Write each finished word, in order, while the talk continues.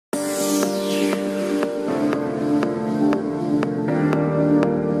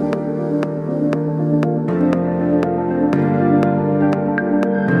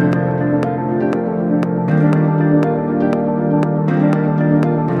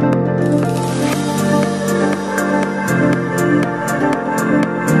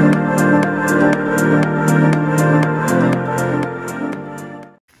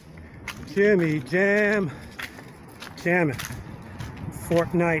Jamming.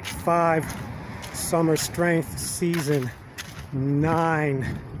 Fortnight 5 Summer Strength Season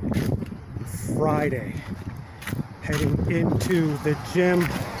 9 Friday. Heading into the gym,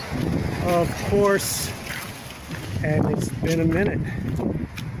 of course, and it's been a minute.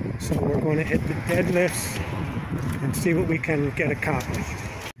 So we're going to hit the deadlifts and see what we can get accomplished.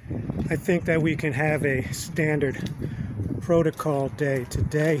 I think that we can have a standard protocol day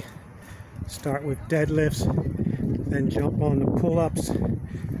today. Start with deadlifts, then jump on the pull-ups,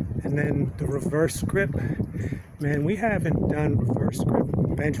 and then the reverse grip. Man, we haven't done reverse grip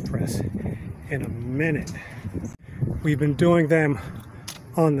bench press in a minute. We've been doing them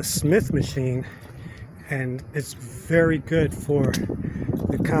on the Smith machine, and it's very good for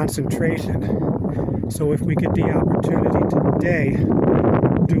the concentration. So if we get the opportunity today,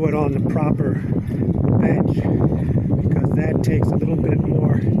 do it on the proper bench, because that takes a little bit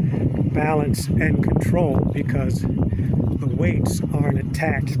more balance and control, because the weights aren't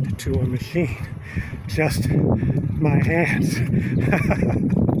attached to a machine, just my hands.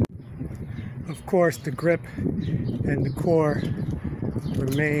 Of course, the grip and the core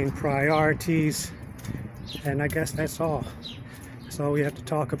remain priorities, and I guess that's all. That's all we have to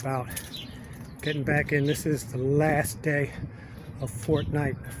talk about. Getting back in. This is the last day of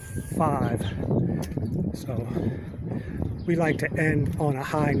Fortnight 5, so we like to end on a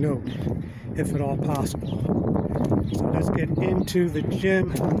high note if at all possible. So let's get into the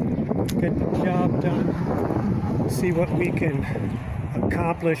gym, get the job done, see what we can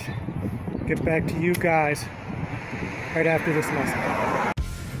accomplish, get back to you guys right after this lesson.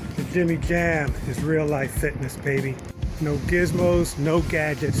 The Jimmy Jamm is real life fitness, baby. No gizmos, no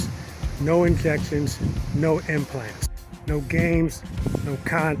gadgets, no injections, no implants, no games, no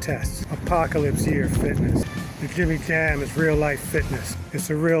contests. Apocalypse year fitness. The Jimmy Jamm is real life fitness.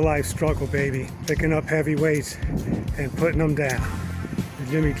 It's a real life struggle, baby. Picking up heavy weights and putting them down.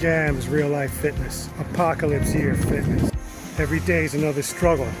 The Jimmy Jamm is real life fitness. Apocalypse year fitness. Every day is another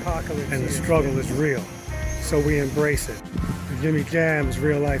struggle, and the struggle is real, so we embrace it. The Jimmy Jamm is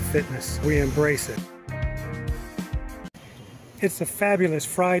real life fitness. We embrace it. It's a fabulous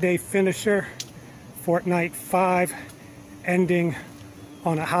Friday finisher. Fortnight 5 ending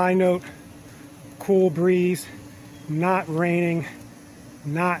on a high note. Cool breeze, not raining,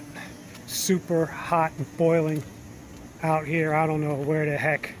 not super hot and boiling out here. I don't know where the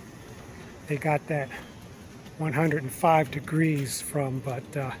heck they got that 105 degrees from, but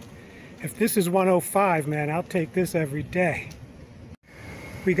if this is 105, man, I'll take this every day.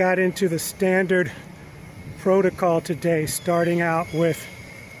 We got into the standard protocol today, starting out with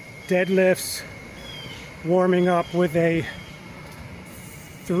deadlifts, warming up with a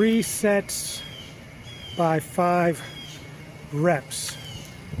 3 sets by 5 reps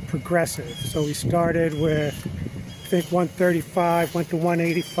progressive. So we started with, I think, 135, went to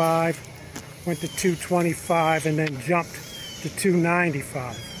 185, went to 225, and then jumped to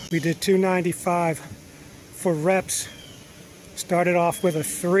 295. We did 295 for reps. Started off with a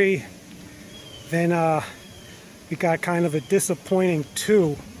 3, then we got kind of a disappointing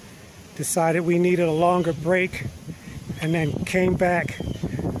 2, decided we needed a longer break, and then came back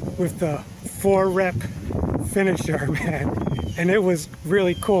with the 4 rep finisher, man. And it was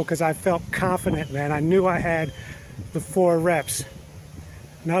really cool because I felt confident, man. I knew I had the 4 reps.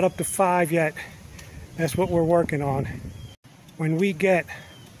 Not up to 5 yet. That's what we're working on. When we get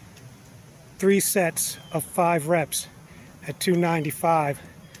 3 sets of 5 reps at 295,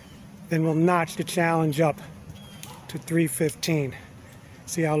 then we'll notch the challenge up to 315.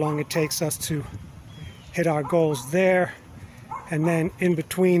 See how long it takes us to hit our goals there. And then in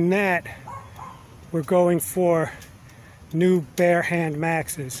between that, we're going for new bare hand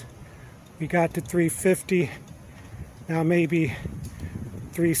maxes. We got to 350, now maybe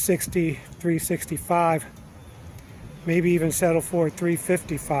 360, 365, maybe even settle for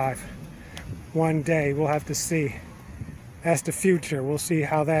 355 one day. We'll have to see. That's the future. We'll see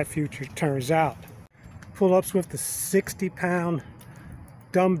how that future turns out. Pull-ups with the 60-pound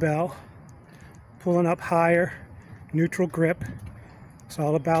dumbbell, pulling up higher, neutral grip. It's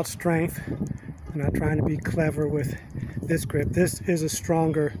all about strength. I'm not trying to be clever with this grip. This is a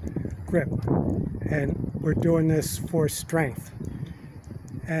stronger grip, and we're doing this for strength.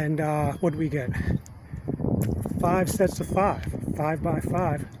 And what do we get? 5 sets of 5 by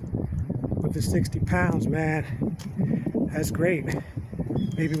 5 with the 60 pounds, man. That's great.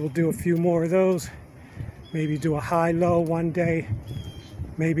 Maybe we'll do a few more of those. Maybe do a high-low one day,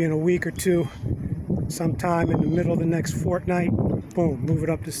 maybe in a week or two, sometime in the middle of the next fortnight. Boom, move it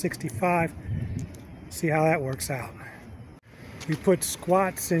up to 65. See how that works out. We put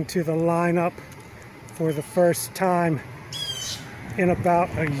squats into the lineup for the first time in about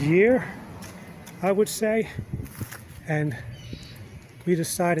a year, I would say. And we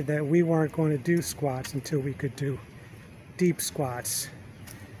decided that we weren't going to do squats until we could do deep squats.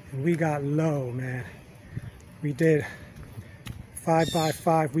 And we got low, man. We did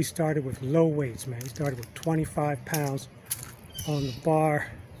 5x5. We started with low weights, man. We started with 25 pounds on the bar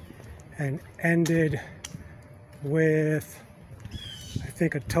and ended with, I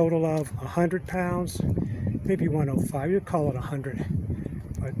think, a total of 100 pounds, maybe 105. You'd call it 100.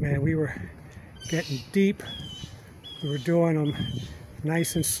 But man, we were getting deep. We were doing them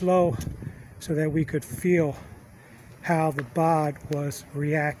nice and slow so that we could feel how the bod was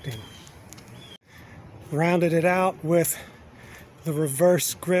reacting. Rounded it out with the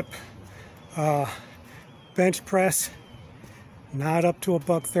reverse grip bench press. Not up to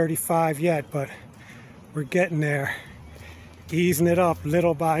 $135 yet, but we're getting there. Easing it up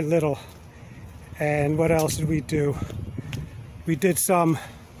little by little. And what else did we do? We did some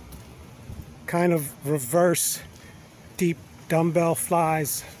kind of reverse deep dumbbell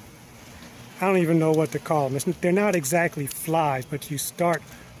flies. I don't even know what to call them. They're not exactly flies, but you start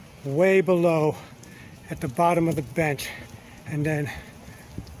way below at the bottom of the bench and then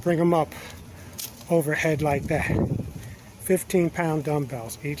bring them up overhead like that. 15-pound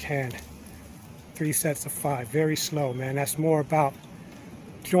dumbbells, each hand. 3 sets of 5. Very slow, man. That's more about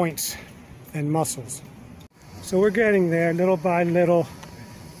joints than muscles. So we're getting there little by little,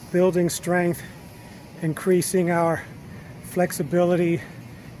 building strength, increasing our flexibility,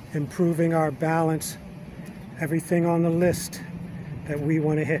 improving our balance, everything on the list that we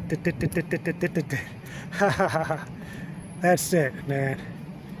want to hit. That's it, man.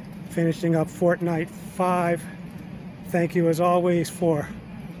 Finishing up Fortnight 5. Thank you as always for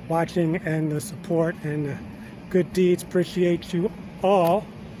watching and the support and the good deeds. Appreciate you all.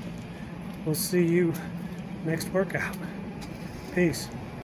 We'll see you next workout. Peace.